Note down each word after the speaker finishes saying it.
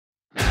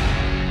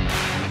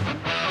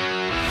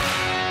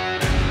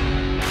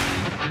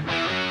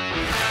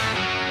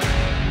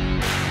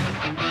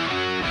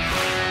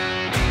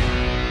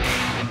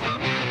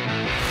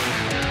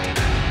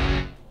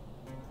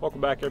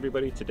Welcome back,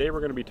 everybody. Today we're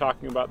going to be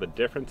talking about the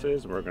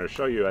differences, and we're going to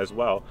show you as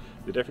well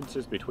the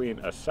differences between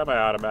a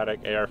semi-automatic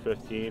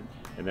AR-15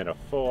 and then a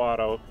full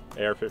auto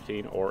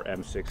AR-15 or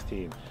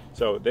M16.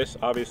 So this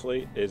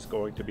obviously is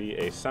going to be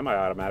a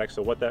semi-automatic,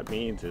 so what that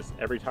means is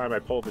every time I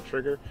pull the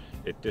trigger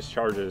it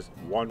discharges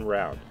one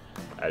round,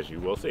 as you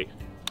will see.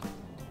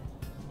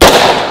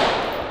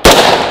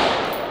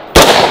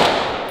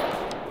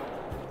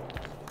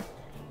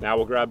 Now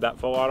we'll grab that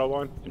full auto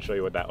one and show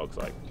you what that looks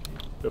like.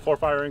 Before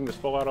firing this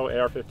full auto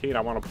AR-15, I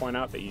want to point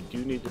out that you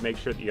do need to make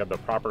sure that you have the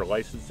proper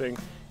licensing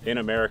in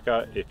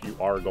America if you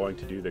are going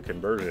to do the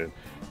conversion.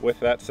 With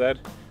that said,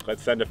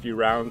 let's send a few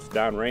rounds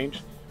downrange.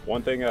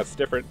 One thing that's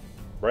different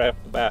right off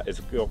the bat is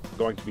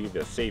going to be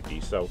the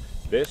safety. So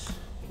this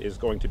is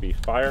going to be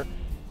fire,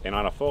 and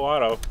on a full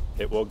auto,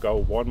 it will go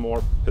one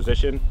more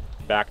position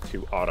back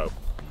to auto.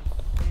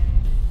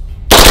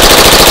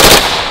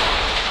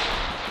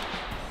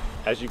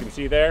 As you can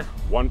see there,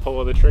 one pull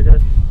of the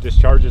trigger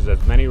discharges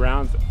as many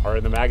rounds are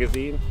in the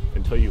magazine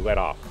until you let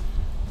off.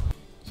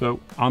 So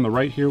on the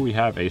right here we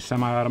have a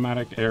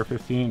semi-automatic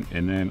AR-15,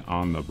 and then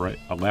on the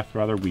left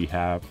we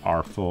have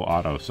our full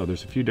auto. So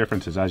there's a few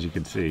differences, as you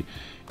can see.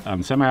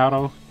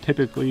 Semi-auto,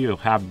 typically you'll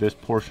have this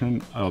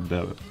portion of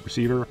the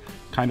receiver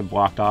kind of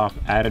blocked off,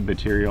 added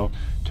material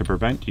to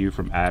prevent you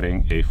from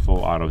adding a full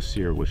auto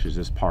sear, which is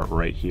this part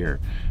right here.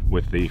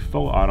 With the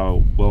full auto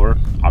blower,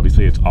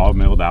 obviously it's all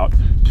milled out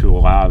to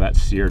allow that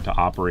sear to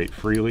operate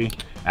freely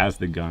as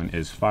the gun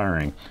is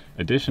firing.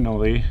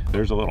 Additionally,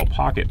 there's a little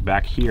pocket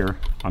back here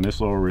on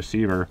this lower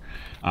receiver,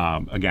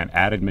 again,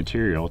 added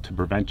material to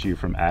prevent you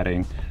from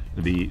adding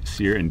the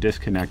sear and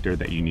disconnector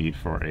that you need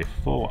for a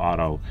full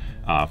auto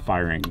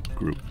firing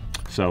group.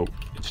 So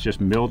it's just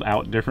milled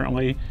out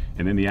differently,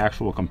 and then the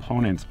actual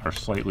components are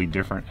slightly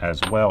different as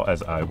well,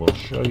 as I will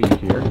show you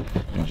here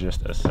in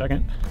just a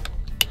second.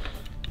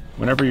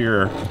 Whenever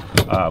you're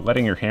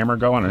letting your hammer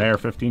go on an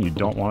AR-15, you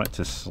don't want it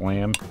to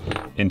slam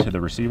into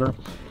the receiver.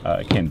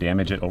 It can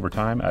damage it over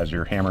time, as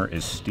your hammer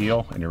is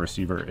steel and your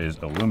receiver is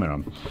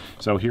aluminum.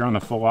 So here on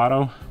the full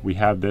auto, we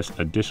have this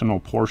additional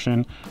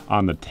portion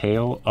on the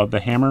tail of the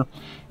hammer,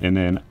 and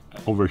then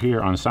over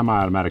here on a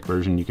semi-automatic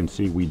version you can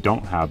see we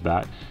don't have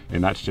that,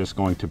 and that's just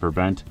going to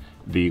prevent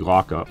the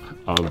lockup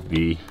of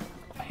the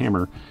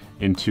hammer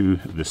into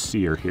the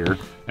sear here,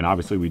 and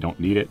obviously we don't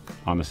need it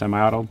on the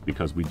semi-auto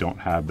because we don't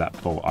have that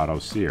full auto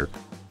sear.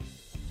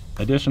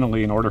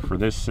 Additionally, in order for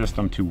this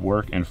system to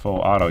work in full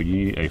auto,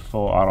 you need a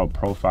full auto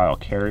profile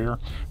carrier.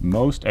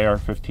 Most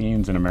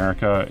AR-15s in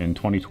America in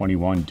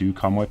 2021 do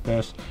come with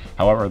this.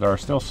 However, there are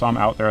still some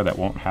out there that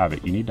won't have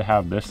it. You need to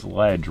have this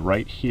ledge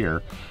right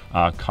here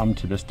come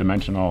to this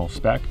dimensional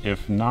spec.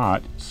 If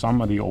not,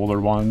 some of the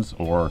older ones,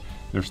 or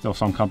there's still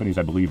some companies,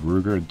 I believe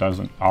Ruger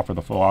doesn't offer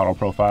the full auto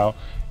profile,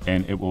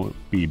 and it will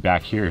be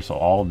back here, so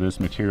all of this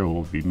material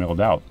will be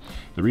milled out.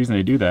 The reason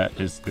they do that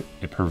is that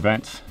it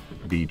prevents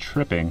the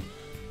tripping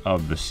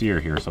of the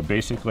sear here. So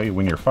basically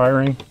when you're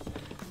firing,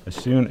 as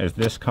soon as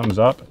this comes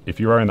up, if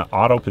you are in the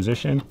auto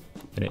position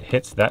and it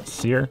hits that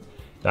sear,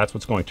 that's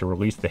what's going to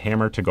release the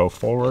hammer to go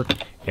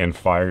forward and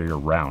fire your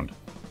round.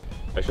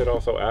 I should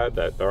also add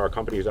that there are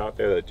companies out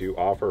there that do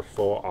offer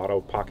full auto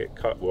pocket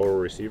cut lower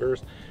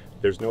receivers.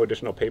 There's no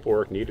additional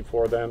paperwork needed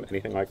for them,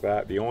 anything like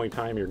that. The only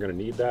time you're going to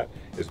need that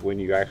is when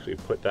you actually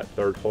put that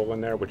third hole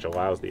in there, which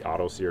allows the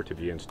auto sear to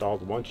be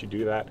installed. Once you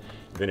do that,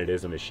 then it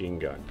is a machine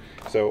gun.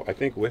 So I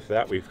think with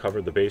that, we've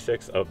covered the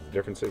basics of the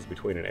differences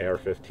between an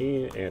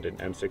AR-15 and an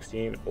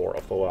M16 or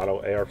a full auto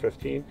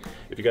AR-15.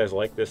 If you guys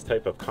like this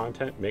type of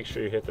content, make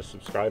sure you hit the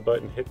subscribe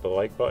button, hit the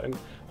like button.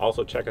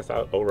 Also check us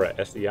out over at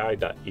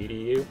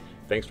sdi.edu.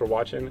 Thanks for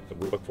watching, and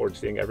we look forward to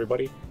seeing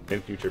everybody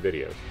in future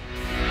videos.